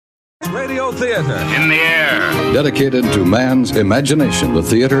Radio Theater. In the air. Dedicated to man's imagination, the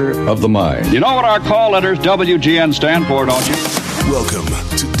theater of the mind. You know what our call letters WGN stand for, don't you? Welcome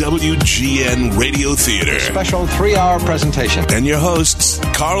to WGN Radio Theater. Special 3-hour presentation. And your hosts,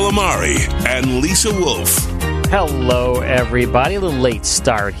 Carl Amari and Lisa Wolf. Hello, everybody. A little late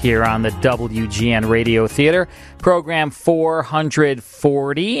start here on the WGN Radio Theater, program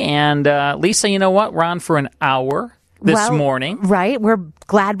 440. And Lisa, you know what? We're on for an hour this morning. Right. We're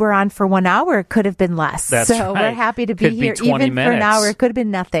glad we're on for 1 hour. It could have been less. That's so right. We're happy to be Could here. be 20 Even minutes. for an hour, it could have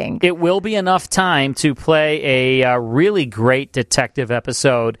been nothing. It will be enough time to play a really great detective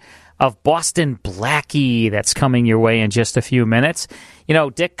episode of Boston Blackie that's coming your way in just a few minutes. You know,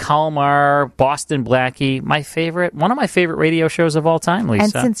 Dick Kalmar, Boston Blackie, one of my favorite radio shows of all time, Lisa.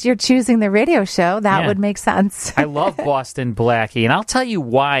 And since you're choosing the radio show, that would make sense. I love Boston Blackie, and I'll tell you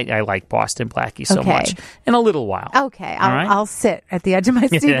why I like Boston Blackie so much in a little while. Okay, I'll sit at the edge of my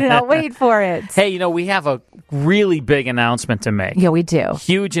seat and I'll wait for it. Hey, you know, we have a really big announcement to make. Yeah, we do.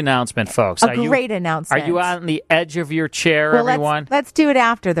 Huge announcement, folks. A great announcement. Are you on the edge of your chair, everyone? Let's do it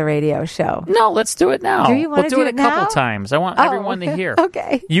after the radio show. No, let's do it now. Do you want to do it a now? couple times. I want everyone to hear.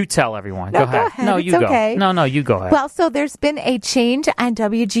 Okay. You tell everyone. No, go ahead. No, you it's go. Okay. No, you go ahead. Well, so there's been a change on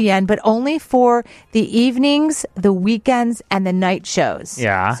WGN, but only for the evenings, the weekends, and the night shows.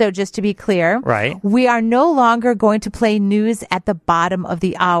 Yeah. So just to be clear, right. We are no longer going to play news at the bottom of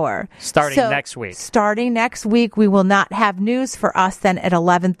the hour. Starting next week. Starting next week, we will not have news for us then at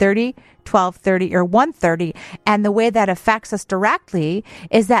 11:30. 12:30 or 1:30, and the way that affects us directly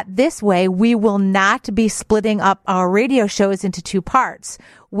is that this way we will not be splitting up our radio shows into two parts,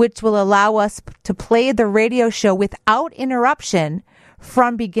 which will allow us to play the radio show without interruption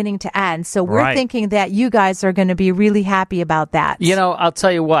from beginning to end. So we're thinking that you guys are going to be really happy about that. You know, I'll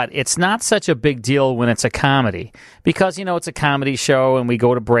tell you what, it's not such a big deal when it's a comedy because, you know, it's a comedy show and we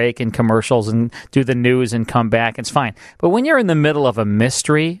go to break and commercials and do the news and come back. It's fine. But when you're in the middle of a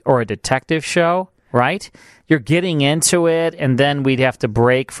mystery or a detective show, right, you're getting into it and then we'd have to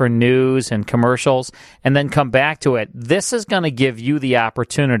break for news and commercials and then come back to it. This is going to give you the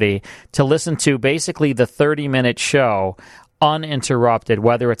opportunity to listen to basically the 30-minute show uninterrupted,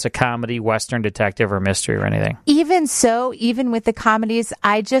 whether it's a comedy, Western detective, or mystery or anything. Even so, even with the comedies,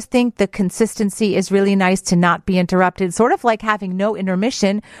 I just think the consistency is really nice to not be interrupted. Sort of like having no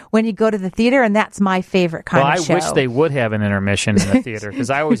intermission when you go to the theater, and that's my favorite kind of show. Well, I wish they would have an intermission in the theater because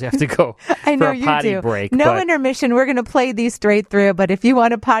I always have to go I know for a you potty do. break. No intermission. We're going to play these straight through, but if you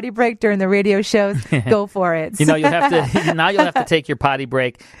want a potty break during the radio shows, go for it. You know, you'll have to take your potty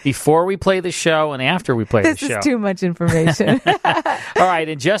break before we play the show and after we play the show. This is too much information. All right,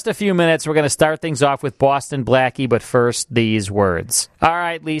 in just a few minutes, we're going to start things off with Boston Blackie, but first, these words. All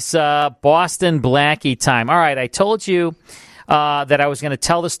right, Lisa, Boston Blackie time. All right, I told you that I was going to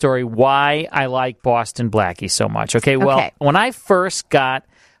tell the story why I like Boston Blackie so much. Okay, well, when I first got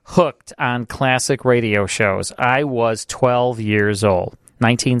hooked on classic radio shows, I was 12 years old,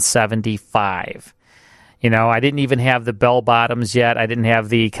 1975. You know, I didn't even have the bell bottoms yet. I didn't have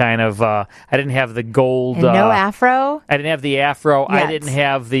the kind of, I didn't have the gold. And no afro? I didn't have the afro. Yet. I didn't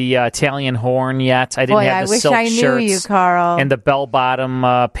have the Italian horn yet. I didn't have the silk shirts. I wish I knew you, Carl. And the bell bottom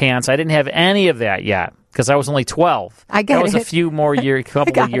pants. I didn't have any of that yet because I was only 12. I get That was it. a few more years,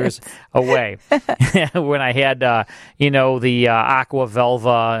 couple of years away when I had, you know, the Aqua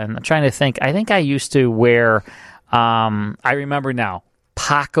Velva. And I'm trying to think. I think I used to wear, I remember now,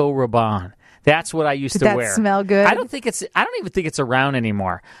 Paco Rabanne. That's what I used to wear. Did that smell good? I don't even think it's around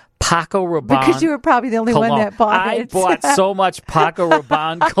anymore. Paco Rabanne. Because you were probably the only cologne. one that bought it. I bought so much Paco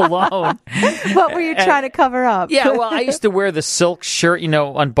Rabanne cologne. What were you trying to cover up? Yeah, well, I used to wear the silk shirt, you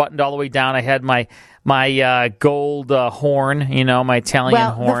know, unbuttoned all the way down. I had my gold horn, you know, my Italian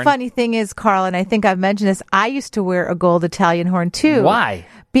horn. Well, the funny thing is, Carl, and I think I've mentioned this, I used to wear a gold Italian horn too. Why?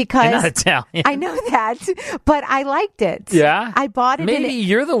 Because you're not Italian. I know that, but I liked it. Yeah? I bought it. Maybe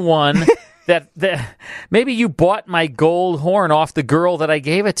you're the one that maybe you bought my gold horn off the girl that I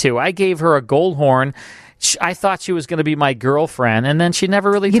gave it to. I gave her a gold horn. I thought she was going to be my girlfriend, and then she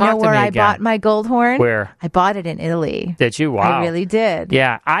never really talked to me again. You know where I bought my gold horn? Where? I bought it in Italy. Did you? Wow. I really did.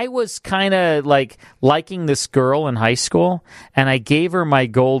 Yeah. I was kind of like liking this girl in high school, and I gave her my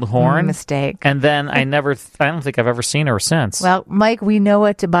gold horn. Mistake. And then I don't think I've ever seen her since. Well, Mike, we know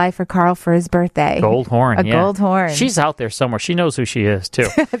what to buy for Carl for his birthday. Gold horn, A gold horn. She's out there somewhere. She knows who she is, too.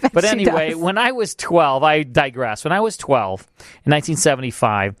 But anyway, when I was 12, I digress. When I was 12, in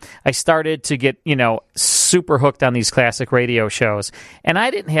 1975, I started to get, you know, super hooked on these classic radio shows. And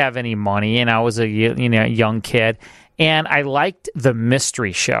I didn't have any money, and I was a young kid. And I liked the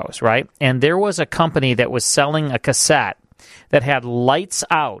mystery shows, right? And there was a company that was selling a cassette that had Lights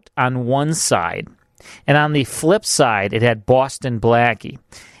Out on one side, and on the flip side, it had Boston Blackie.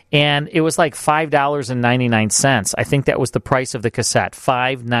 And it was like $5.99. I think that was the price of the cassette,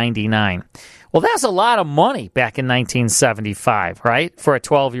 $5.99. Well, that's a lot of money back in 1975, right, for a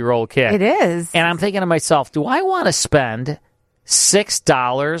 12-year-old kid. It is. And I'm thinking to myself, do I want to spend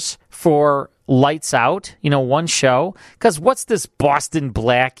 $6 for Lights Out, one show? Because what's this Boston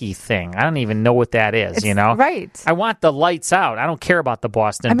Blackie thing? I don't even know what that is, Right. I want the Lights Out. I don't care about the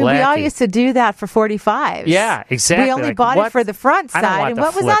Boston Blackie. We all used to do that for 45s. Yeah, exactly. We only bought it for the front side. And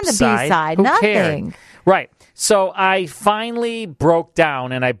what was on the B side? Who Nothing. cared? Right. So I finally broke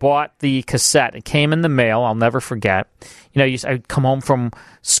down and I bought the cassette. It came in the mail. I'll never forget. I'd come home from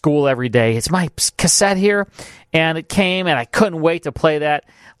school every day. It's my cassette here. And it came, and I couldn't wait to play that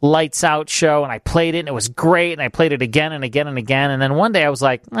Lights Out show. And I played it, and it was great. And I played it again and again and again. And then one day I was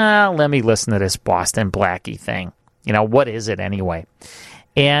like, let me listen to this Boston Blackie thing. What is it anyway?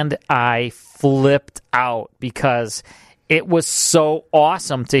 And I flipped out because it was so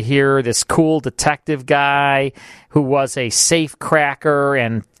awesome to hear this cool detective guy who was a safe cracker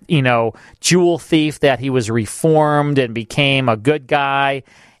and, jewel thief, that he was reformed and became a good guy.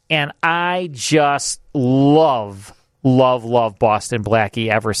 And I just love Boston Blackie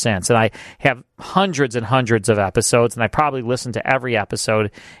ever since. And I have hundreds and hundreds of episodes, and I probably listen to every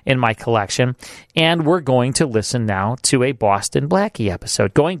episode in my collection. And we're going to listen now to a Boston Blackie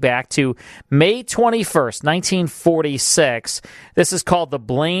episode, going back to May 21st, 1946. This is called The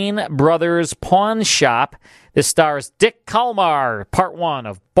Blaine Brothers Pawn Shop. This stars Dick Kalmar, part 1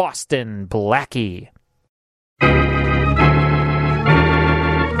 of Boston Blackie.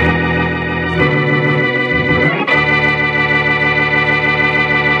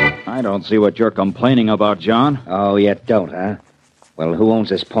 I don't see what you're complaining about, John. Oh, you don't, huh? Well, who owns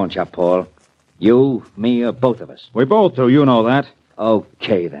this pawn shop, Paul? You, me, or both of us? We both do, you know that.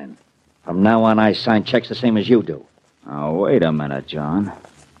 Okay, then. From now on, I sign checks the same as you do. Oh, wait a minute, John.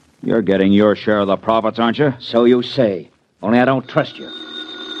 You're getting your share of the profits, aren't you? So you say. Only I don't trust you.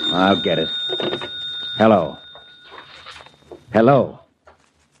 I'll get it. Hello. Hello.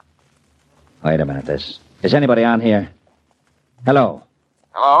 Wait a minute, is anybody on here? Hello.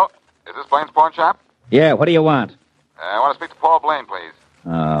 Hello? Is this Blaine's pawn shop? Yeah, what do you want? I want to speak to Paul Blaine, please.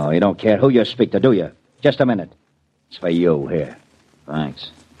 Oh, you don't care who you speak to, do you? Just a minute. It's for you, here.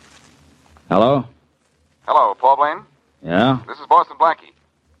 Thanks. Hello? Hello, Paul Blaine? Yeah? This is Boston Blackie.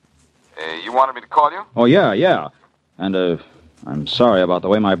 You wanted me to call you? Oh, yeah. And, I'm sorry about the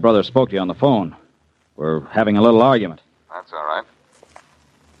way my brother spoke to you on the phone. We're having a little argument. That's all right.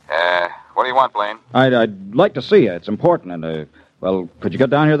 What do you want, Blaine? I'd like to see you. It's important, and, well, could you get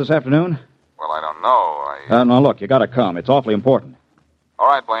down here this afternoon? Well, I don't know. No, look, you gotta come. It's awfully important. All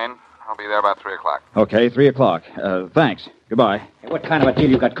right, Blaine. I'll be there about 3 o'clock. Okay, 3 o'clock. Thanks. Goodbye. Hey, what kind of a deal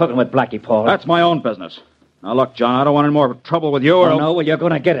you got cooking with Blackie, Paul? That's my own business. Now, look, John, I don't want any more trouble with you or... Oh, no? Well, you're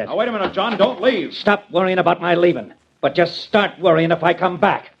gonna get it. Now, wait a minute, John. Don't leave. Stop worrying about my leaving. But just start worrying if I come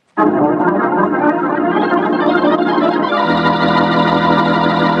back.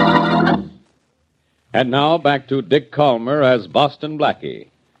 And now back to Dick Calmer as Boston Blackie.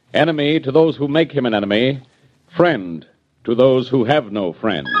 Enemy to those who make him an enemy. Friend to those who have no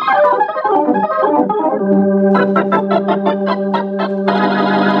friend.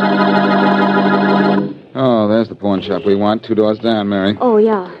 Oh, there's the pawn shop we want. 2 doors down, Mary. Oh,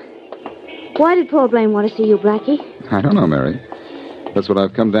 yeah. Why did Paul Blaine want to see you, Blackie? I don't know, Mary. That's what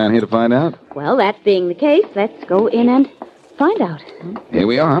I've come down here to find out. Well, that being the case, let's go in and find out. Here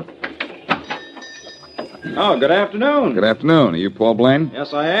we are. Oh, good afternoon. Good afternoon. Are you Paul Blaine?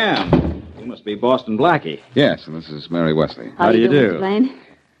 Yes, I am. You must be Boston Blackie. Yes, and this is Mary Wesley. How do you do? Mr. Blaine?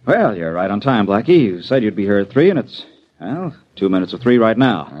 Well, you're right on time, Blackie. You said you'd be here at 3, and it's, 2 minutes of 3 right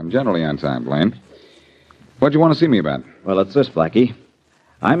now. I'm generally on time, Blaine. What'd you want to see me about? Well, it's this, Blackie.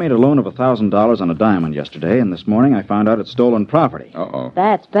 I made a loan of $1,000 on a diamond yesterday, and this morning I found out it's stolen property. Uh-oh.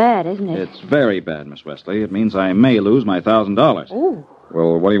 That's bad, isn't it? It's very bad, Miss Wesley. It means I may lose my $1,000. Ooh.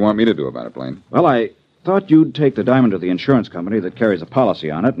 Well, what do you want me to do about it, Blaine? Well, I thought you'd take the diamond to the insurance company that carries a policy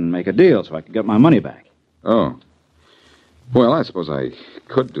on it and make a deal so I could get my money back. Oh. Well, I suppose I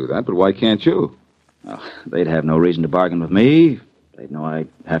could do that, but why can't you? Well, they'd have no reason to bargain with me. They'd know I'd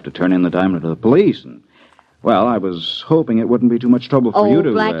have to turn in the diamond to the police, and... Well, I was hoping it wouldn't be too much trouble for you to...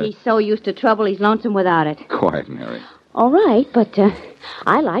 Blackie's so used to trouble, he's lonesome without it. Quiet, Mary. All right, but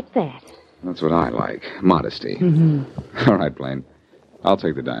I like that. That's what I like. Modesty. Mm-hmm. All right, Blaine. I'll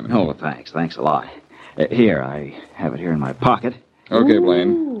take the diamond. Oh, thanks. Thanks a lot. Here, I have it here in my pocket. Okay,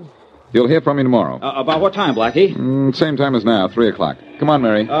 Blaine. You'll hear from me tomorrow. About what time, Blackie? Same time as now, 3 o'clock. Come on,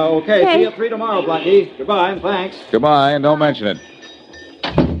 Mary. Okay. Hey. See you at 3 tomorrow, Blackie. Goodbye, and thanks. Goodbye, and don't mention it.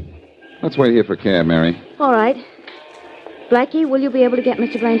 Let's wait here for cab, Mary. All right. Blackie, will you be able to get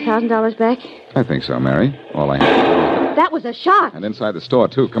Mr. Blaine's $1,000 back? I think so, Mary. All I have. That was a shot. And inside the store,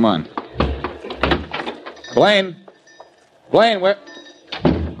 too. Come on. Blaine! Blaine, where...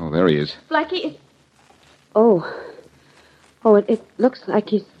 Oh, there he is. Blackie, it looks like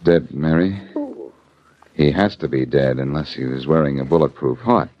he's... Dead, Mary. Oh. He has to be dead unless he was wearing a bulletproof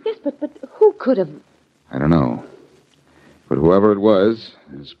heart. Yes, but who could have... I don't know. But whoever it was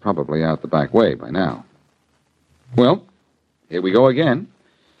is probably out the back way by now. Well, here we go again.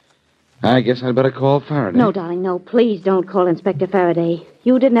 I guess I'd better call Faraday. No, darling, no. Please don't call Inspector Faraday.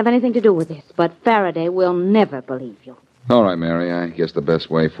 You didn't have anything to do with this, but Faraday will never believe you. All right, Mary. I guess the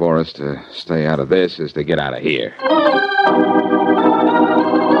best way for us to stay out of this is to get out of here.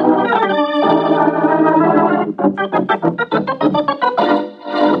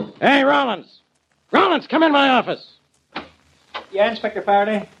 Hey, Rollins! Rollins, come in my office. Yeah, Inspector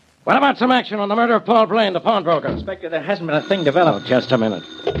Faraday? What about some action on the murder of Paul Blaine, the pawnbroker? Inspector, there hasn't been a thing developed. Oh, just a minute.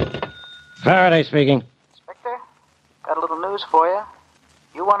 Faraday speaking. Inspector, got a little news for you.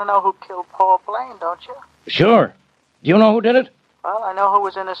 You want to know who killed Paul Blaine, don't you? Sure. Do you know who did it? Well, I know who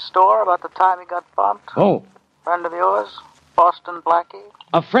was in his store about the time he got bumped. Oh. Friend of yours, Boston Blackie.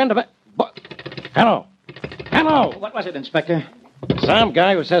 A friend of it. Hello. Hello. What was it, Inspector? Some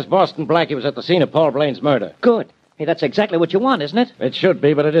guy who says Boston Blackie was at the scene of Paul Blaine's murder. Good. Hey, that's exactly what you want, isn't it? It should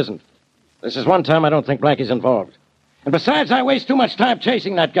be, but it isn't. This is one time I don't think Blackie's involved. And besides, I waste too much time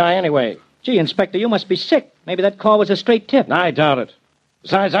chasing that guy anyway. Gee, Inspector, you must be sick. Maybe that call was a straight tip. I doubt it.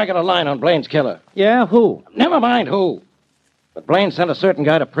 Besides, I got a line on Blaine's killer. Yeah, who? Never mind who. But Blaine sent a certain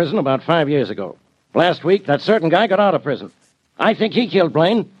guy to prison about 5 years ago. Last week, that certain guy got out of prison. I think he killed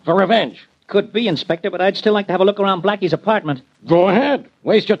Blaine for revenge. Could be, Inspector, but I'd still like to have a look around Blackie's apartment. Go ahead.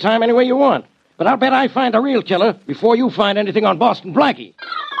 Waste your time any way you want. But I'll bet I find a real killer before you find anything on Boston Blackie.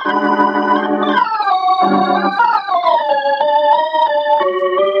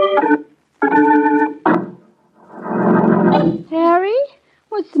 Harry?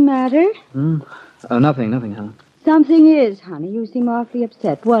 What's the matter? Nothing, hon. Something is, honey. You seem awfully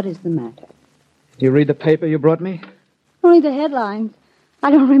upset. What is the matter? You read the paper you brought me? Only the headlines.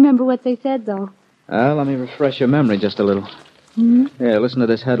 I don't remember what they said, though. Well, let me refresh your memory just a little. Here, listen to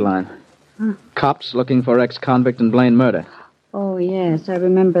this headline. Cops looking for ex-convict in Blaine murder. Oh, yes, I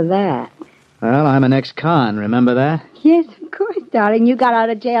remember that. Well, I'm an ex-con, remember that? Yes, of course, darling. You got out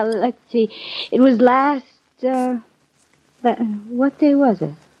of jail, let's see. It was last, what day was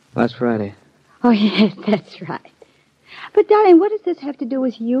it? Last Friday. Oh, yes, that's right. But, darling, what does this have to do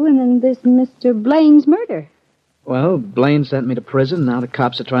with you and then this Mr. Blaine's murder? Well, Blaine sent me to prison. Now the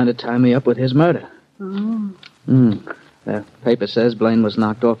cops are trying to tie me up with his murder. Oh. The paper says Blaine was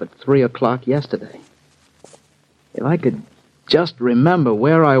knocked off at 3 o'clock yesterday. If I could just remember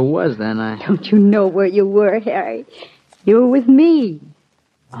where I was then, Don't you know where you were, Harry? You were with me.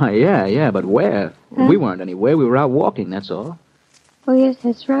 Oh, yeah, but where? Huh? We weren't anywhere. We were out walking, that's all. Oh, yes,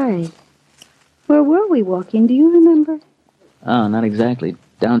 that's right. Where were we walking? Do you remember? Oh, not exactly.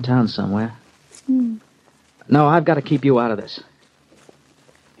 Downtown somewhere. No, I've got to keep you out of this.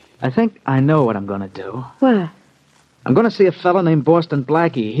 I think I know what I'm going to do. What? I'm going to see a fellow named Boston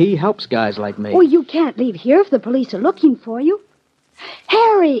Blackie. He helps guys like me. Oh, you can't leave here if the police are looking for you.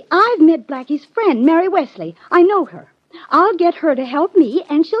 Harry, I've met Blackie's friend, Mary Wesley. I know her. I'll get her to help me,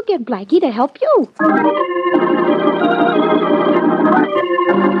 and she'll get Blackie to help you.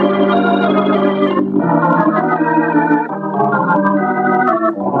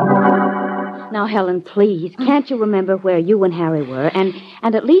 Now, Helen, please, can't you remember where you and Harry were, and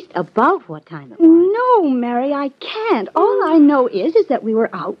at least about what time it was? No, Mary, I can't. All I know is that we were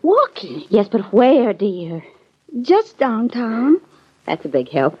out walking. Yes, but where, dear? Just downtown. That's a big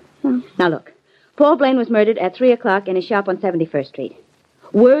help. Now, look. Paul Blaine was murdered at 3 o'clock in his shop on 71st Street.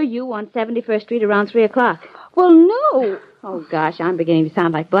 Were you on 71st Street around 3 o'clock? Well, no. Oh, gosh, I'm beginning to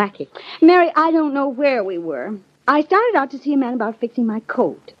sound like Blackie. Mary, I don't know where we were. I started out to see a man about fixing my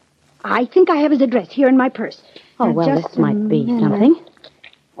coat. I think I have his address here in my purse. Oh, well, this might be something.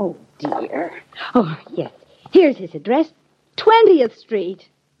 Oh, dear. Oh, yes. Here's his address. 20th Street.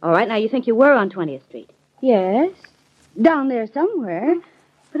 All right, now you think you were on 20th Street? Yes. Down there somewhere.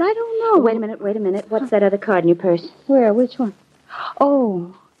 But I don't know. Oh, wait a minute. What's that other card in your purse? Where? Which one?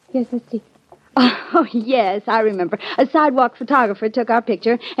 Oh, yes, let's see. Oh, yes, I remember. A sidewalk photographer took our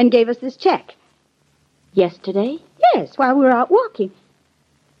picture and gave us this check. Yesterday? Yes, while we were out walking.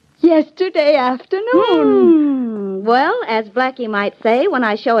 Yesterday afternoon. Well, as Blackie might say when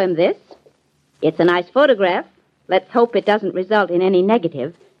I show him this, it's a nice photograph. Let's hope it doesn't result in any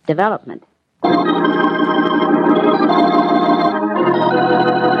negative development.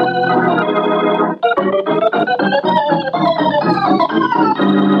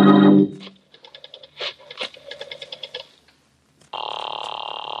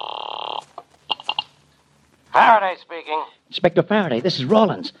 Faraday speaking. Inspector Faraday, this is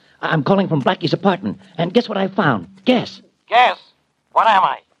Rawlins. I'm calling from Blackie's apartment. And guess what I found? Guess. Guess? What am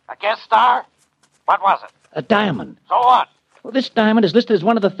I? A guest star? What was it? A diamond. So what? Well, this diamond is listed as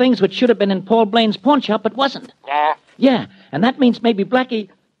one of the things which should have been in Paul Blaine's pawn shop, but wasn't. Yeah? Yeah, and that means maybe Blackie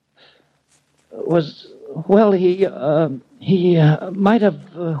was... Well, he might have...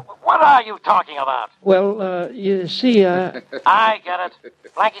 What are you talking about? Well, you see, I get it.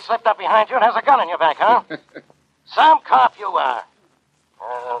 Blackie slipped up behind you and has a gun in your back, huh? Some cop you are.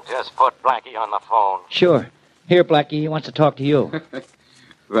 Just put Blackie on the phone. Sure. Here, Blackie, he wants to talk to you.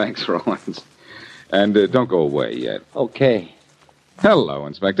 Thanks, Rollins. And don't go away yet. Okay. Hello,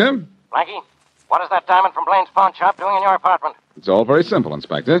 Inspector. Blackie, what is that diamond from Blaine's pawn shop doing in your apartment? It's all very simple,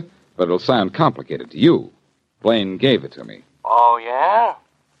 Inspector, but it'll sound complicated to you. Blaine gave it to me. Oh, yeah?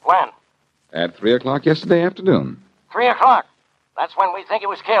 When? At 3 o'clock yesterday afternoon. 3 o'clock. That's when we think he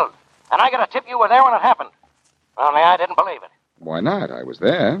was killed. And I got a tip you were there when it happened. Only I didn't believe it. Why not? I was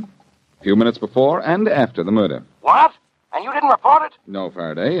there. A few minutes before and after the murder. What? And you didn't report it? No,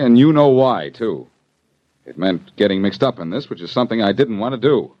 Faraday, and you know why, too. It meant getting mixed up in this, which is something I didn't want to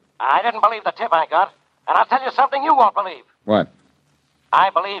do. I didn't believe the tip I got. And I'll tell you something you won't believe. What?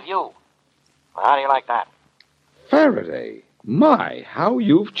 I believe you. How do you like that? Faraday, my, how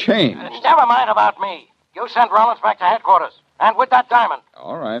you've changed. Never mind about me. You send Rollins back to headquarters. And with that diamond.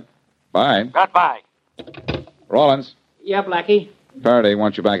 All right. Bye. Goodbye. Rollins. Yeah, Blackie? Faraday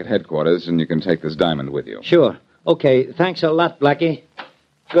wants you back at headquarters, and you can take this diamond with you. Sure. Okay, thanks a lot, Blackie.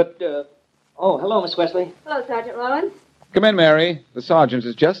 Good, Oh, hello, Miss Wesley. Hello, Sergeant Rollins. Come in, Mary. The sergeant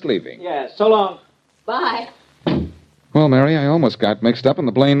is just leaving. Yeah, so long. Bye. Well, Mary, I almost got mixed up in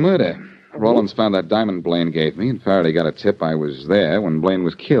the Blaine murder. Rollins found that diamond Blaine gave me, and Faraday got a tip I was there when Blaine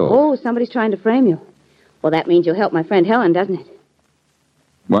was killed. Oh, somebody's trying to frame you. Well, that means you'll help my friend Helen, doesn't it?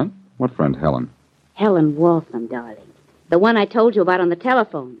 What? What friend, Helen? Helen Waltham, darling. The one I told you about on the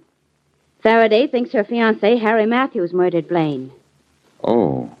telephone. Faraday thinks her fiancé, Harry Matthews, murdered Blaine.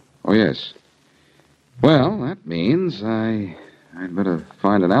 Oh, yes. Well, that means I'd better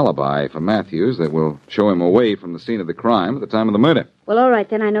find an alibi for Matthews that will show him away from the scene of the crime at the time of the murder. Well, all right,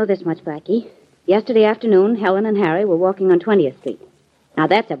 then I know this much, Blackie. Yesterday afternoon, Helen and Harry were walking on 20th Street. Now,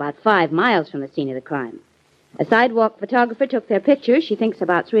 that's about 5 miles from the scene of the crime. A sidewalk photographer took their pictures, she thinks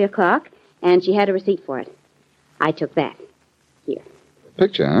about 3 o'clock, and she had a receipt for it. I took that. Here.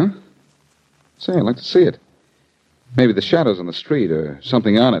 Picture, huh? Say, I'd like to see it. Maybe the shadows on the street or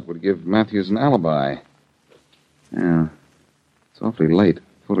something on it would give Matthews an alibi. Yeah, it's awfully late.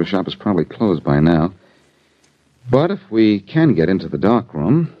 Photoshop is probably closed by now. But if we can get into the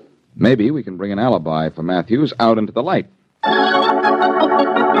darkroom, maybe we can bring an alibi for Matthews out into the light.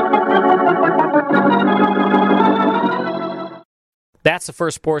 That's the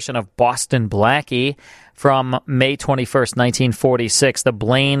first portion of Boston Blackie from May 21st, 1946, the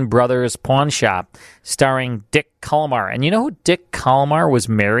Blaine Brothers Pawn Shop, starring Dick Colmar. And you know who Dick Colmar was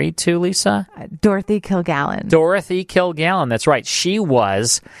married to, Lisa? Dorothy Kilgallen. Dorothy Kilgallen, that's right. She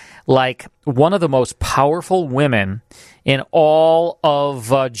was like one of the most powerful women in all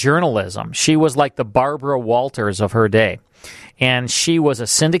of journalism. She was like the Barbara Walters of her day. And she was a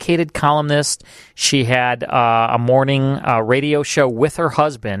syndicated columnist. She had a morning radio show with her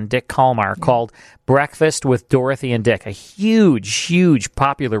husband, Dick Colmar, called Breakfast with Dorothy and Dick, a huge, huge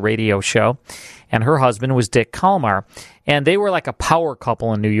popular radio show. And her husband was Dick Colmar. And they were like a power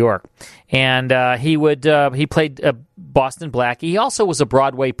couple in New York. And he played Boston Blackie. He also was a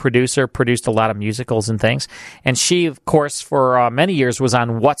Broadway producer, produced a lot of musicals and things. And she, of course, for many years was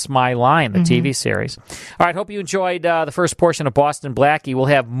on What's My Line, the TV series. All right, hope you enjoyed the first portion of Boston Blackie. We'll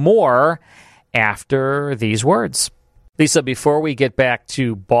have more after these words. Lisa, before we get back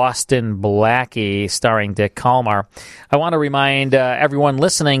to Boston Blackie starring Dick Colmar, I want to remind everyone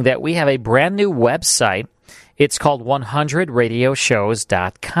listening that we have a brand new website. It's called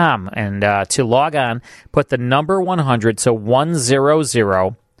 100radioshows.com. And to log on, put the number 100, so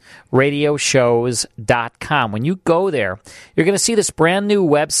 100, radioshows.com. When you go there, you're going to see this brand new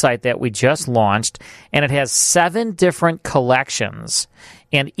website that we just launched, and it has 7 different collections.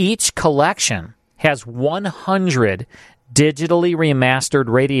 And each collection has 100 digitally remastered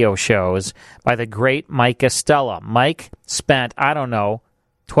radio shows by the great Mike Estella. Mike spent, 20,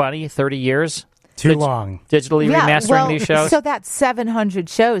 30 years Too long. Digitally remastering these shows? So that's 700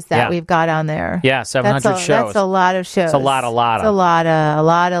 shows that we've got on there. Yeah, 700 shows. That's a lot of shows. It's a lot. It's a lot.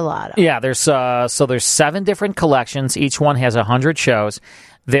 Yeah, there's 7 different collections. Each one has 100 shows.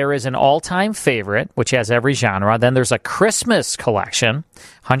 There is an all-time favorite, which has every genre. Then there's a Christmas collection,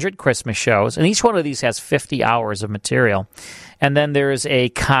 100 Christmas shows, and each one of these has 50 hours of material. And then there is a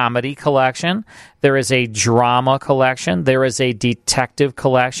comedy collection. There is a drama collection. There is a detective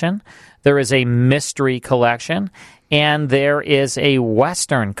collection. There is a mystery collection. And there is a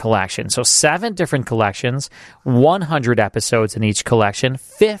Western collection. So 7 different collections, 100 episodes in each collection,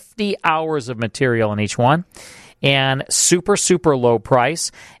 50 hours of material in each one, and super, super low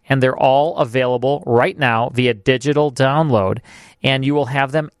price. And they're all available right now via digital download. And you will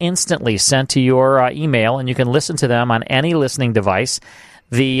have them instantly sent to your email, and you can listen to them on any listening device.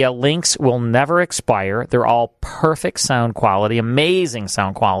 The links will never expire. They're all perfect sound quality, amazing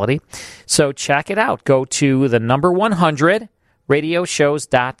sound quality. So check it out. Go to the number 100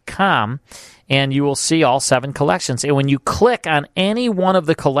 radioshows.com, and you will see all 7 collections. And when you click on any one of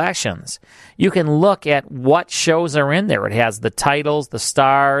the collections, you can look at what shows are in there. It has the titles, the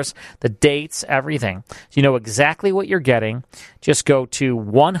stars, the dates, everything. So you know exactly what you're getting. Just go to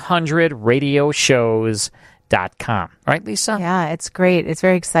 100radioshows.com. All right, Lisa? Yeah, it's great. It's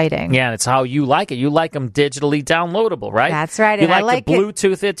very exciting. Yeah, it's how you like it. You like them digitally downloadable, right? That's right. You And like to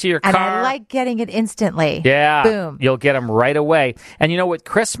Bluetooth it to your car. And I like getting it instantly. Yeah. Boom. You'll get them right away. And you know, with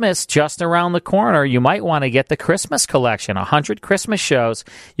Christmas just around the corner, you might want to get the Christmas collection, 100 Christmas shows.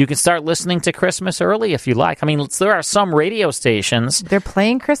 You can start listening to Christmas early if you like. I mean, there are some radio stations. They're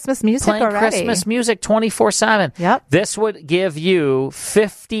playing Christmas music already. Christmas music 24/7. Yep. This would give you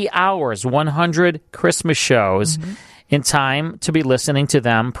 50 hours, 100 Christmas shows in time to be listening to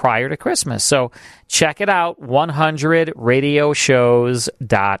them prior to Christmas. So check it out,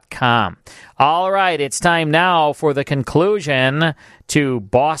 100radioshows.com. All right, it's time now for the conclusion to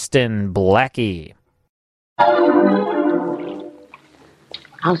Boston Blackie.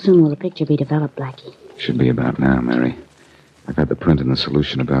 How soon will the picture be developed, Blackie? Should be about now, Mary. I've had the print and the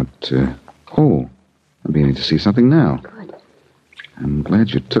solution about, I'm beginning to see something now. Good. I'm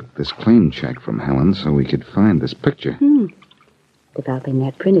glad you took this claim check from Helen so we could find this picture. Developing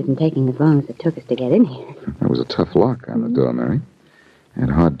that print isn't taking as long as it took us to get in here. That was a tough lock on the door, Mary. I had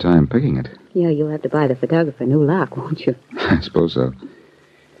a hard time picking it. Yeah, you'll have to buy the photographer a new lock, won't you? I suppose so.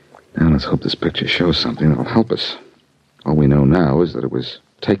 Now let's hope this picture shows something that'll help us. All we know now is that it was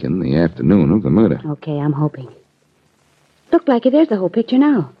taken the afternoon of the murder. Okay, I'm hoping. Look, Blackie, there's the whole picture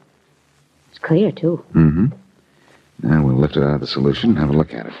now. It's clear, too. Mm-hmm. Now we'll lift it out of the solution and have a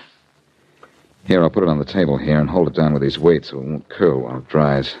look at it. Here, I'll put it on the table here and hold it down with these weights so it won't curl while it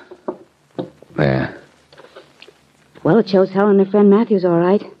dries. There. Well, it shows Helen and her friend Matthews all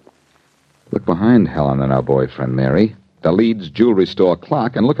right. Look behind Helen and our boyfriend, Mary. The Leeds jewelry store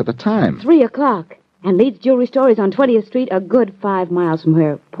clock, and look at the time. 3 o'clock. And Leeds Jewelry Store is on 20th Street, a good 5 miles from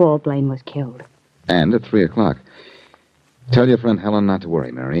where Paul Blaine was killed. And at 3 o'clock. Tell your friend Helen not to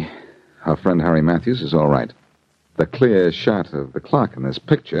worry, Mary. Our friend Harry Matthews is all right. The clear shot of the clock in this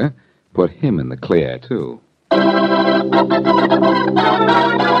picture put him in the clear, too.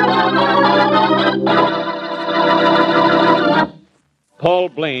 Paul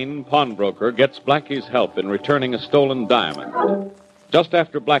Blaine, pawnbroker, gets Blackie's help in returning a stolen diamond. Just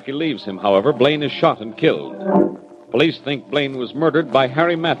after Blackie leaves him, however, Blaine is shot and killed. Police think Blaine was murdered by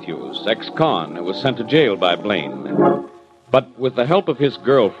Harry Matthews, ex-con, who was sent to jail by Blaine. But with the help of his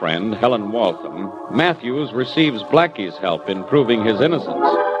girlfriend, Helen Waltham, Matthews receives Blackie's help in proving his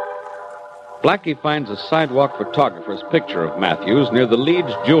innocence. Blackie finds a sidewalk photographer's picture of Matthews near the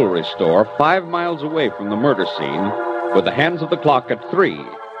Leeds Jewelry Store 5 miles away from the murder scene with the hands of the clock at 3,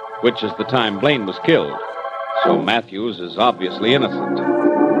 which is the time Blaine was killed. So Matthews is obviously innocent.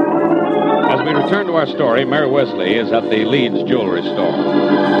 As we return to our story, Mary Wesley is at the Leeds Jewelry Store.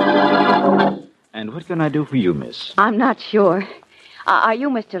 And what can I do for you, miss? I'm not sure. Are you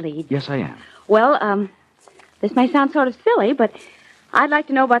Mr. Leeds? Yes, I am. Well, this may sound sort of silly, but I'd like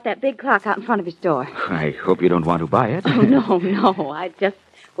to know about that big clock out in front of your store. I hope you don't want to buy it. Oh, no. I just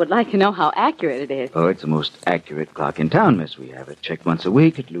would like to know how accurate it is. Oh, it's the most accurate clock in town, miss. We have it checked once a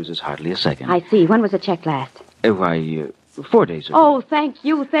week. It loses hardly a second. I see. When was it checked last? Why, 4 days ago. Oh, thank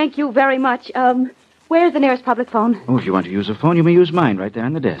you very much. Where's the nearest public phone? Oh, if you want to use a phone, you may use mine right there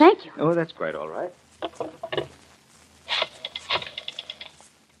on the desk. Thank you. Oh, that's quite all right.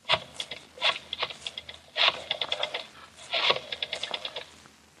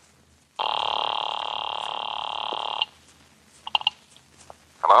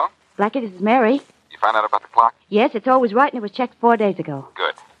 Hello? Blackie, this is Mary. You found out about the clock? Yes, it's always right, and it was checked 4 days ago.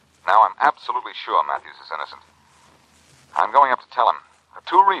 Good. Now I'm absolutely sure Matthews is innocent. I'm going up to tell him for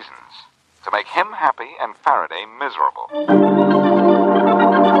two reasons. To make him happy and Faraday miserable.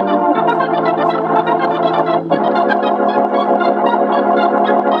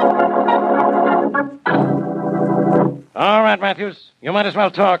 All right, Matthews. You might as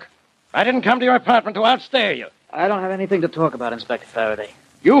well talk. I didn't come to your apartment to outstay you. I don't have anything to talk about, Inspector Faraday.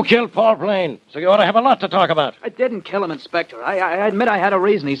 You killed Paul Blaine, so you ought to have a lot to talk about. I didn't kill him, Inspector. I admit I had a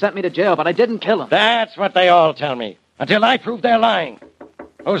reason. He sent me to jail, but I didn't kill him. That's what they all tell me, until I prove they're lying.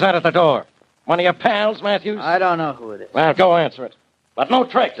 Who's that at the door? One of your pals, Matthews? I don't know who it is. Well, go answer it. But no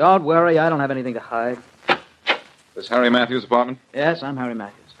tricks. Don't worry, I don't have anything to hide. This Harry Matthews' apartment? Yes, I'm Harry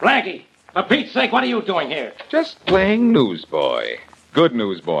Matthews. Blackie, for Pete's sake, what are you doing here? Just playing newsboy. Good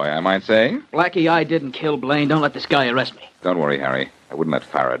newsboy, I might say. Blackie, I didn't kill Blaine. Don't let this guy arrest me. Don't worry, Harry. I wouldn't let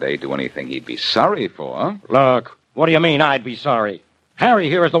Faraday do anything he'd be sorry for. Look, what do you mean I'd be sorry? Harry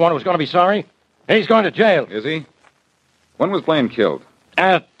here is the one who's going to be sorry. He's going to jail. Is he? When was Blaine killed?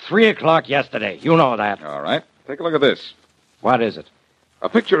 At 3 o'clock yesterday. You know that. All right. Take a look at this. What is it? A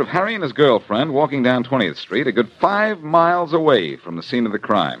picture of Harry and his girlfriend walking down 20th Street a good 5 miles away from the scene of the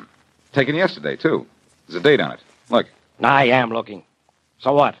crime. Taken yesterday, too. There's a date on it. Look. I am looking.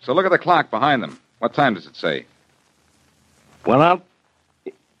 So what? So look at the clock behind them. What time does it say? Well,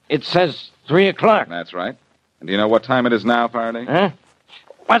 it says 3 o'clock. That's right. And do you know what time it is now, Faraday? Huh?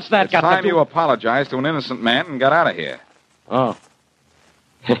 What's that it's got time to do? you apologized to an innocent man and got out of here. Oh.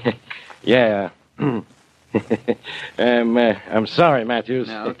 Yeah. I'm sorry, Matthews.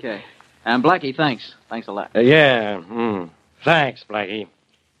 No, okay. And Blackie, thanks. Thanks a lot. Yeah. Thanks, Blackie.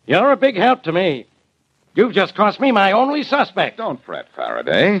 You're a big help to me. You've just cost me my only suspect. Don't fret,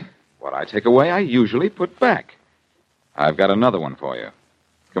 Faraday. What I take away, I usually put back. I've got another one for you.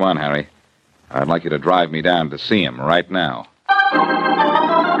 Come on, Harry. I'd like you to drive me down to see him right now.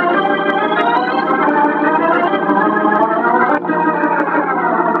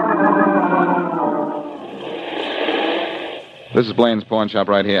 This is Blaine's pawn shop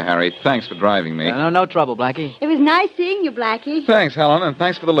right here, Harry. Thanks for driving me. No trouble, Blackie. It was nice seeing you, Blackie. Thanks, Helen, and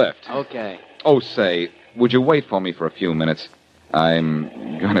thanks for the lift. Okay. Oh, say, would you wait for me for a few minutes? I'm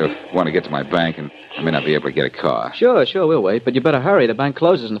going to want to get to my bank, and I may not be able to get a car. Sure, we'll wait. But you better hurry. The bank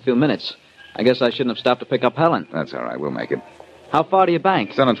closes in a few minutes. I guess I shouldn't have stopped to pick up Helen. That's all right. We'll make it. How far to your bank?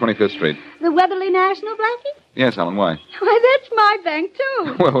 It's down on 25th Street. The Weatherly National, Blackie? Yes, Helen, why? Why, that's my bank,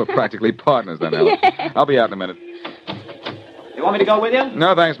 too. Well, we're practically partners then, Helen. Yes. I'll be out in a minute. You want me to go with you?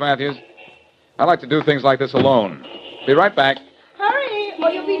 No, thanks, Matthews. I like to do things like this alone. Be right back. Hurry,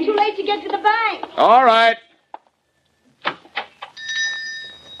 or you'll be too late to get to the bank. All right.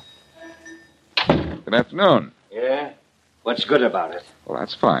 Good afternoon. Yeah? What's good about it? Well,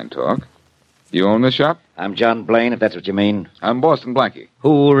 that's fine talk. You own this shop? I'm John Blaine, if that's what you mean. I'm Boston Blackie.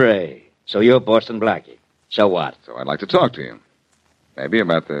 Hooray. So you're Boston Blackie. So what? So I'd like to talk to you. Maybe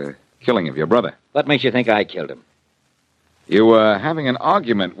about the killing of your brother. What makes you think I killed him? You were having an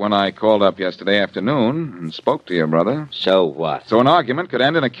argument when I called up yesterday afternoon and spoke to your brother. So what? So an argument could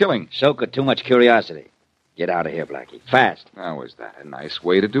end in a killing. So could too much curiosity. Get out of here, Blackie. Fast. Now, is that a nice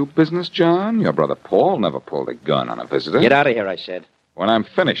way to do business, John? Your brother Paul never pulled a gun on a visitor. Get out of here, I said. When I'm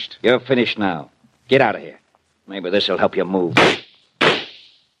finished. You're finished now. Get out of here. Maybe this'll help you move.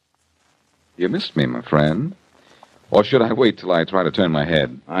 You missed me, my friend. Or should I wait till I try to turn my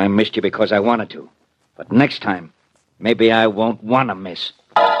head? I missed you because I wanted to. But next time, maybe I won't want to miss.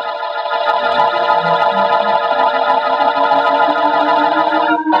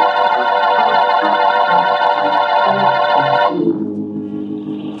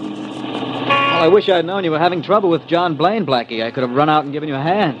 Well, I wish I'd known you were having trouble with John Blaine, Blackie. I could have run out and given you a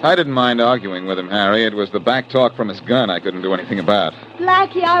hand. I didn't mind arguing with him, Harry. It was the back talk from his gun I couldn't do anything about.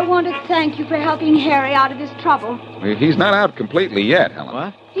 Blackie, I want to thank you for helping Harry out of his trouble. He's not out completely yet, Helen.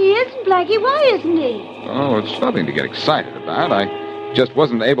 What? He isn't, Blackie. Why isn't he? Oh, it's nothing to get excited about. I just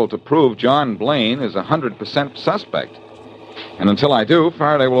wasn't able to prove John Blaine is 100% suspect. And until I do,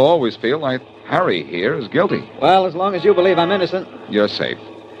 Faraday will always feel like Harry here is guilty. Well, as long as you believe I'm innocent. You're safe.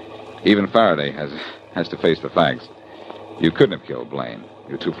 Even Faraday has to face the facts. You couldn't have killed Blaine.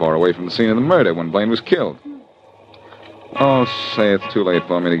 You're too far away from the scene of the murder when Blaine was killed. Oh, say, it's too late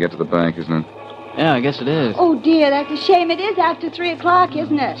for me to get to the bank, isn't it? Yeah, I guess it is. Oh, dear, that's a shame. It is after 3 o'clock,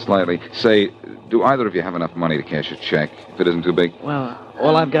 isn't it? Slightly. Say, do either of you have enough money to cash a check, if it isn't too big? Well,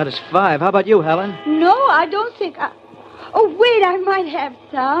 all I've got is $5. How about you, Helen? No, I don't think Oh, wait, I might have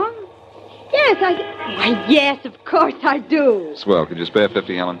some. Yes, Why, yes, of course I do. Swell. Could you spare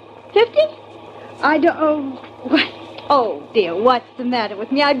 50, Helen? 50? I don't... Oh, dear, what's the matter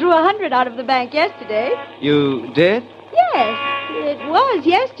with me? I drew 100 out of the bank yesterday. You did? Yes, it was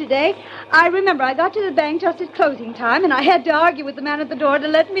yesterday. I remember I got to the bank just at closing time, and I had to argue with the man at the door to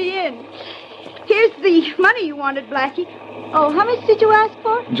let me in. Here's the money you wanted, Blackie. Oh, how much did you ask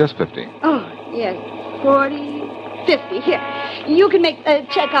for? Just 50. Oh, yes. 40, 50. Here. You can make a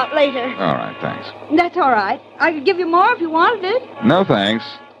check out later. All right, thanks. That's all right. I could give you more if you wanted it. No, thanks.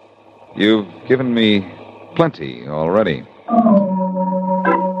 You've given me plenty already.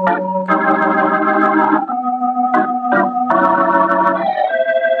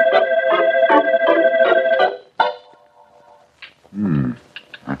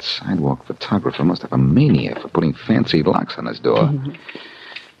 That sidewalk photographer must have a mania for putting fancy locks on his door.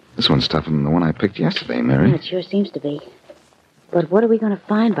 This one's tougher than the one I picked yesterday, Mary. Yeah, it sure seems to be. But what are we going to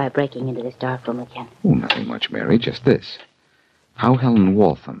find by breaking into this dark room again? Oh, nothing much, Mary. Just this. How Helen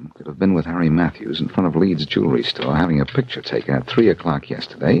Waltham could have been with Harry Matthews in front of Leeds jewelry store having a picture taken at 3 o'clock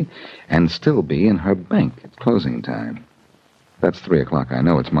yesterday and still be in her bank at closing time. That's 3 o'clock. I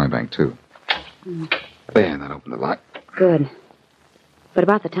know it's my bank, too. There, that opened the lock. Good. But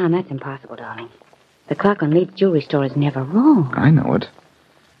about the time, that's impossible, darling. The clock on Leeds jewelry store is never wrong. I know it.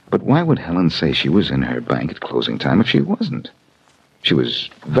 But why would Helen say she was in her bank at closing time if she wasn't? She was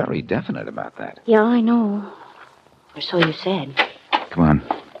very definite about that. Yeah, I know. Or so you said. Come on.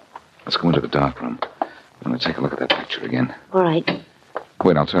 Let's go into the dark room. I'm going to take a look at that picture again. All right.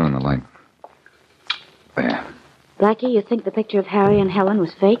 Wait, I'll turn on the light. There. Blackie, you think the picture of Harry and Helen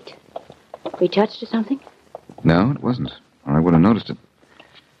was faked? Retouched or something? No, it wasn't. Or I would have noticed it.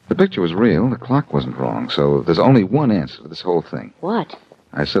 The picture was real. The clock wasn't wrong. So there's only one answer to this whole thing. What?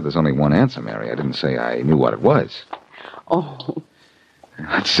 I said there's only one answer, Mary. I didn't say I knew what it was. Oh.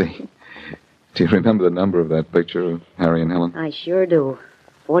 Let's see. Do you remember the number of that picture of Harry and Helen? I sure do.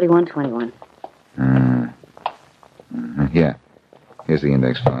 4121. Yeah. Here's the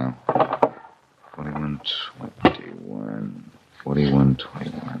index file. 4121.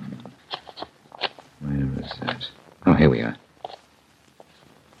 4121. Where is that? Oh, here we are.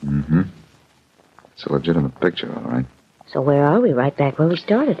 It's a legitimate picture, all right. So where are we? Right back where we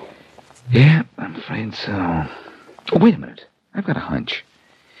started. Yeah, I'm afraid so. Oh, wait a minute. I've got a hunch.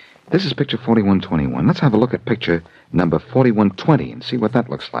 This is picture 4121. Let's have a look at picture number 4120 and see what that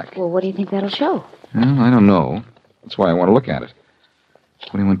looks like. Well, what do you think that'll show? Well, I don't know. That's why I want to look at it.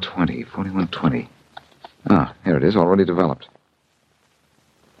 4120, 4120. Ah, here it is, already developed.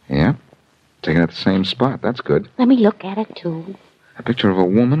 Yeah, taken at the same spot. That's good. Let me look at it, too. A picture of a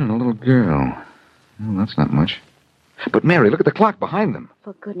woman and a little girl. Well, that's not much. But, Mary, look at the clock behind them.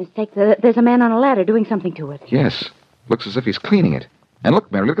 For goodness sake, there's a man on a ladder doing something to it. Yes. Looks as if he's cleaning it. And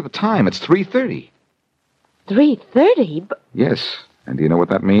look, Mary, look at the time. It's 3:30. 3:30? Yes. And do you know what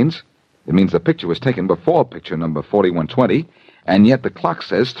that means? It means the picture was taken before picture number 4120, and yet the clock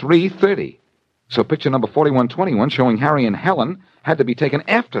says 3:30. So picture number 4121 showing Harry and Helen had to be taken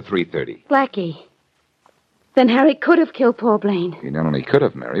after 3:30. Blackie. Then Harry could have killed Paul Blaine. He not only could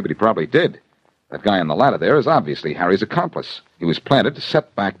have, Mary, but he probably did. That guy on the ladder there is obviously Harry's accomplice. He was planted to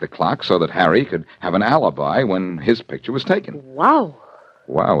set back the clock so that Harry could have an alibi when his picture was taken. Wow.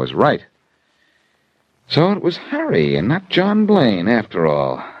 Wow is right. So it was Harry and not John Blaine, after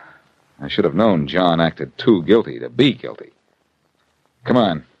all. I should have known John acted too guilty to be guilty. Come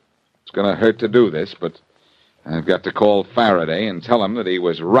on. It's going to hurt to do this, but I've got to call Faraday and tell him that he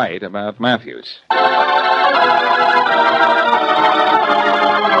was right about Matthews.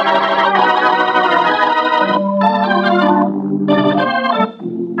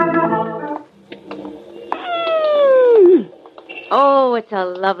 Oh, it's a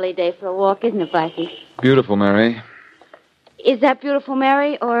lovely day for a walk, isn't it, Blackie? Beautiful, Mary. Is that Beautiful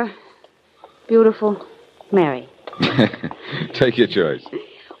Mary or Beautiful Mary? Take your choice.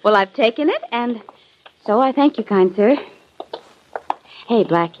 Well, I've taken it, and so I thank you, kind sir. Hey,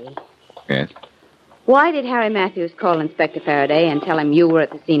 Blackie. Yes? Why did Harry Matthews call Inspector Faraday and tell him you were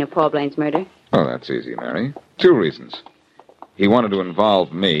at the scene of Paul Blaine's murder? Oh, that's easy, Mary. 2 reasons. He wanted to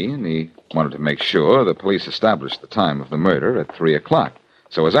involve me, and he wanted to make sure the police established the time of the murder at 3 o'clock,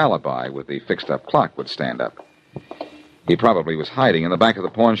 so his alibi with the fixed-up clock would stand up. He probably was hiding in the back of the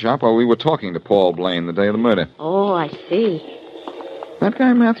pawn shop while we were talking to Paul Blaine the day of the murder. Oh, I see. That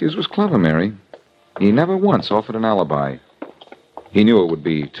guy Matthews was clever, Mary. He never once offered an alibi. He knew it would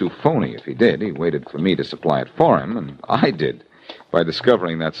be too phony if he did. He waited for me to supply it for him, and I did, by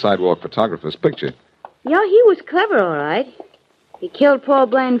discovering that sidewalk photographer's picture. Yeah, he was clever, all right. He killed Paul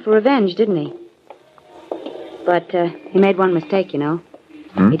Blaine for revenge, didn't he? But he made one mistake, you know.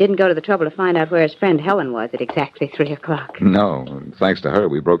 He didn't go to the trouble to find out where his friend Helen was at exactly 3 o'clock. No, and thanks to her,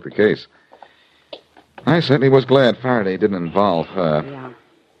 we broke the case. I certainly was glad Faraday didn't involve her. Yeah.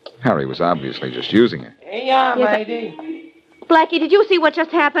 Harry was obviously just using her. Here you are, Yes, lady. Blackie, did you see what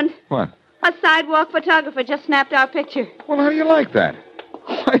just happened? What? A sidewalk photographer just snapped our picture. Well, how do you like that?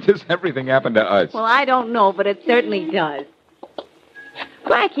 Why does everything happen to us? Well, I don't know, but it certainly does.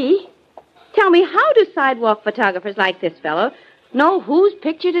 Blackie, tell me, how do sidewalk photographers like this fellow know whose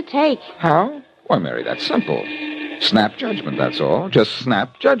picture to take? How? Why, Mary, that's simple. Snap judgment, that's all. Just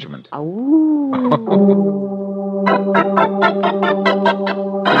snap judgment.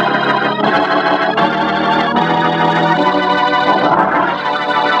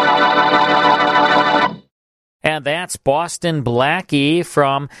 And that's Boston Blackie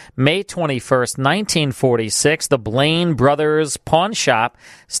from May 21st, 1946, the Blaine Brothers Pawn Shop,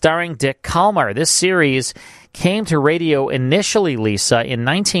 starring Dick Calmer. This series came to radio initially, Lisa, in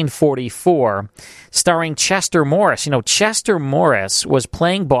 1944, starring Chester Morris. You know, Chester Morris was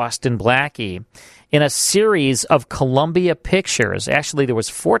playing Boston Blackie in a series of Columbia Pictures. Actually, there was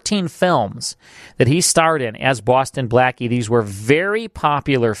 14 films that he starred in as Boston Blackie. These were very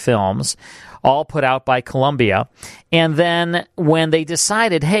popular films, all put out by Columbia. And then when they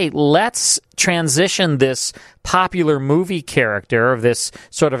decided, hey, let's transition this popular movie character of this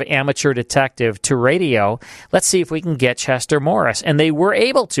sort of amateur detective to radio, let's see if we can get Chester Morris. And they were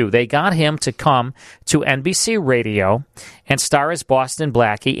able to. They got him to come to NBC Radio and star as Boston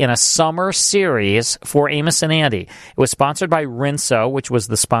Blackie in a summer series for Amos and Andy. It was sponsored by Rinso, which was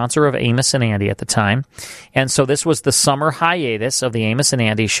the sponsor of Amos and Andy at the time. And so this was the summer hiatus of the Amos and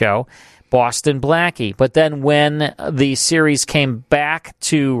Andy show, Boston Blackie. But then when the series came back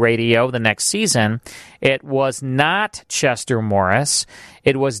to radio the next season, it was not Chester Morris.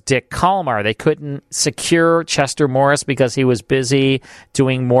 It was Dick Calmer. They couldn't secure Chester Morris because he was busy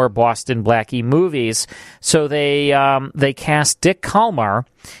doing more Boston Blackie movies. So they cast Dick Calmer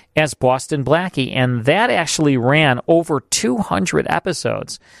as Boston Blackie, and that actually ran over 200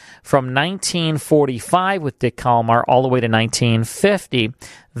 episodes from 1945 with Dick Calmer all the way to 1950.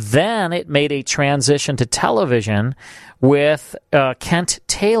 Then it made a transition to television with Kent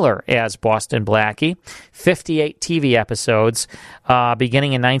Taylor as Boston Blackie, 58 TV episodes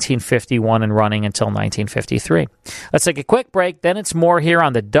beginning in 1951 and running until 1953. Let's take a quick break, then it's more here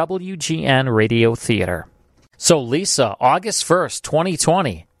on the WGN Radio Theater. So, Lisa, August 1st,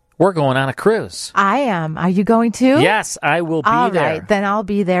 2020, we're going on a cruise. I am. Are you going too? Yes, I will be there. All right, then I'll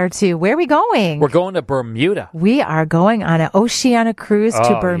be there too. Where are we going? We're going to Bermuda. We are going on an Oceania cruise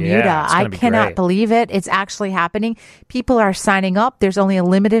to Bermuda. Yeah, I cannot believe it. It's actually happening. People are signing up. There's only a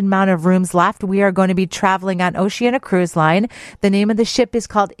limited amount of rooms left. We are going to be traveling on Oceania Cruise Line. The name of the ship is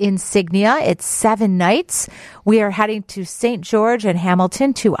called Insignia. It's 7 nights. We are heading to St. George and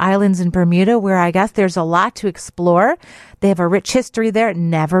Hamilton, 2 islands in Bermuda, where I guess there's a lot to explore. They have a rich history there.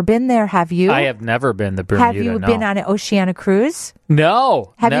 Never been there, have you? I have never been to Bermuda. Have you been on an Oceania cruise?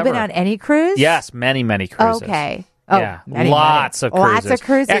 No. Have never. you been on any cruise? Yes, many cruises. Okay. Yeah, lots of cruises. Lots of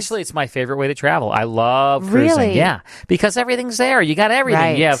cruises. Actually, it's my favorite way to travel. I love cruising. Really? Yeah, because everything's there. You got everything.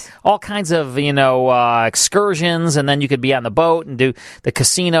 Right. You have all kinds of, excursions, and then you could be on the boat and do the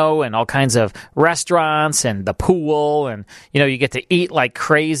casino and all kinds of restaurants and the pool, and, you get to eat like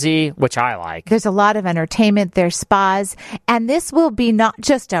crazy, which I like. There's a lot of entertainment. There's spas. And this will be not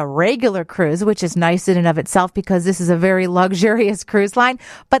just a regular cruise, which is nice in and of itself because this is a very luxurious cruise line,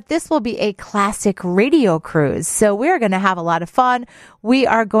 but this will be a classic radio cruise. So we're going to have a lot of fun. We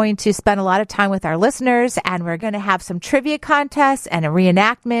are going to spend a lot of time with our listeners, and we're going to have some trivia contests and a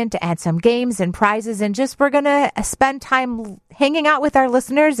reenactment and some games and prizes, and we're going to spend time hanging out with our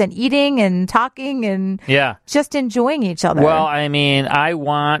listeners and eating and talking and just enjoying each other. Well, I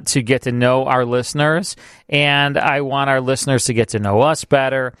want to get to know our listeners, and I want our listeners to get to know us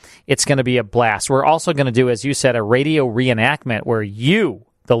better. It's going to be a blast. We're also going to do, as you said, a radio reenactment where you,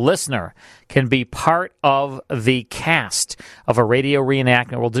 the listener, can be part of the cast of a radio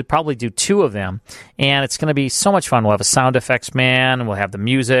reenactment. We'll probably do 2 of them, and it's going to be so much fun. We'll have a sound effects man, and we'll have the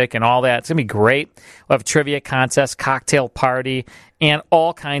music and all that. It's going to be great. We'll have a trivia contest, cocktail party, and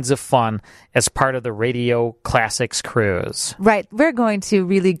all kinds of fun as part of the Radio Classics cruise. Right. We're going to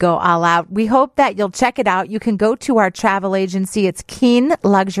really go all out. We hope that you'll check it out. You can go to our travel agency. It's Keen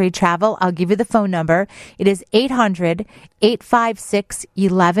Luxury Travel. I'll give you the phone number. It is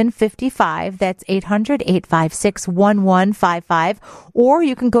 800-856-1155. That's 800-856-1155. Or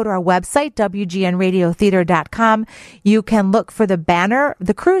you can go to our website, WGNradiotheater.com. You can look for the banner,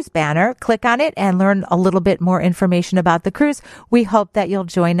 the cruise banner, click on it, and learn a little bit more information about the cruise. We hope that you'll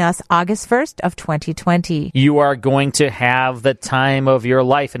join us August 1st of 2020. You are going to have the time of your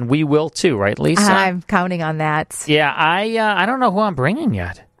life, and we will too, right, Lisa? I'm counting on that. Yeah, I don't know who I'm bringing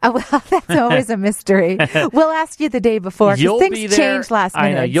yet. Oh, well, that's always a mystery. We'll ask you the day before because things change last minute.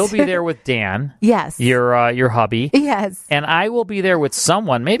 I know. You'll be there with Dan. Yes. Your hubby. Yes. And I will be there with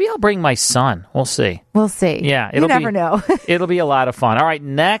someone. Maybe I'll bring my son. We'll see. We'll see. Yeah. You never know. It'll be a lot of fun. All right.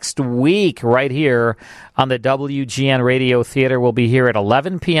 Next week, right here on the WGN Radio Theater, we'll be here at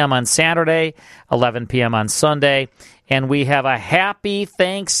 11 p.m. on Saturday, 11 p.m. on Sunday. And we have a happy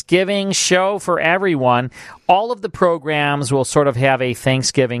Thanksgiving show for everyone. All of the programs will sort of have a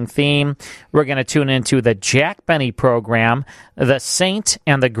Thanksgiving theme. We're going to tune into the Jack Benny program, The Saint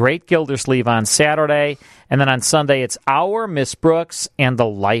and the Great Gildersleeve on Saturday. And then on Sunday, it's Our Miss Brooks and the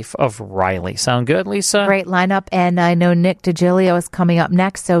Life of Riley. Sound good, Lisa? Great lineup. And I know Nick DiGilio is coming up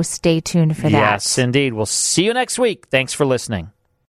next, so stay tuned for that. Yes, indeed. We'll see you next week. Thanks for listening.